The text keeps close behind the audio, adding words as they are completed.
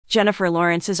Jennifer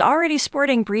Lawrence is already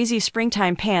sporting breezy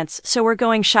springtime pants, so we're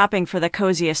going shopping for the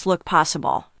coziest look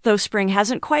possible. Though spring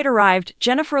hasn't quite arrived,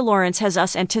 Jennifer Lawrence has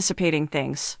us anticipating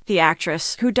things. The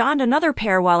actress, who donned another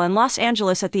pair while in Los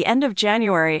Angeles at the end of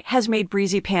January, has made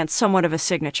breezy pants somewhat of a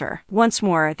signature. Once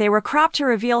more, they were cropped to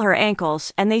reveal her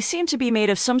ankles, and they seem to be made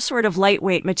of some sort of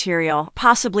lightweight material,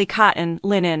 possibly cotton,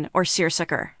 linen, or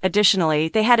seersucker. Additionally,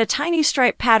 they had a tiny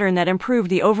stripe pattern that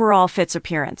improved the overall fit's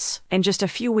appearance. In just a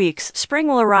few weeks, spring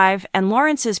will arrive, and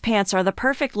Lawrence's pants are the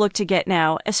perfect look to get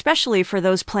now, especially for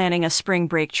those planning a spring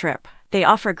break trip. They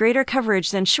offer greater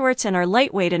coverage than shorts and are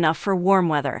lightweight enough for warm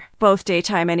weather. Both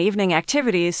daytime and evening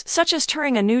activities, such as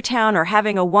touring a new town or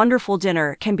having a wonderful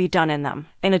dinner, can be done in them.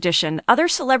 In addition, other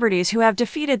celebrities who have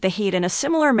defeated the heat in a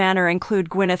similar manner include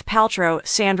Gwyneth Paltrow,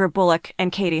 Sandra Bullock,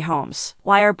 and Katie Holmes.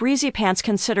 Why are breezy pants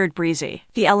considered breezy?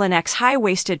 The LNX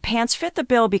high-waisted pants fit the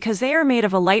bill because they are made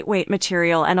of a lightweight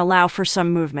material and allow for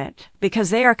some movement. Because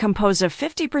they are composed of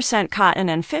 50% cotton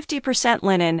and 50%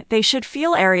 linen, they should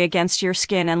feel airy against your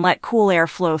skin and let cool air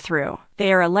flow through.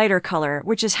 They are a lighter color,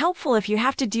 which is helpful if you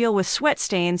have to deal with sweat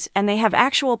stains, and they have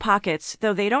actual pockets,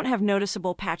 though they don't have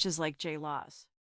noticeable patches like J. Law's.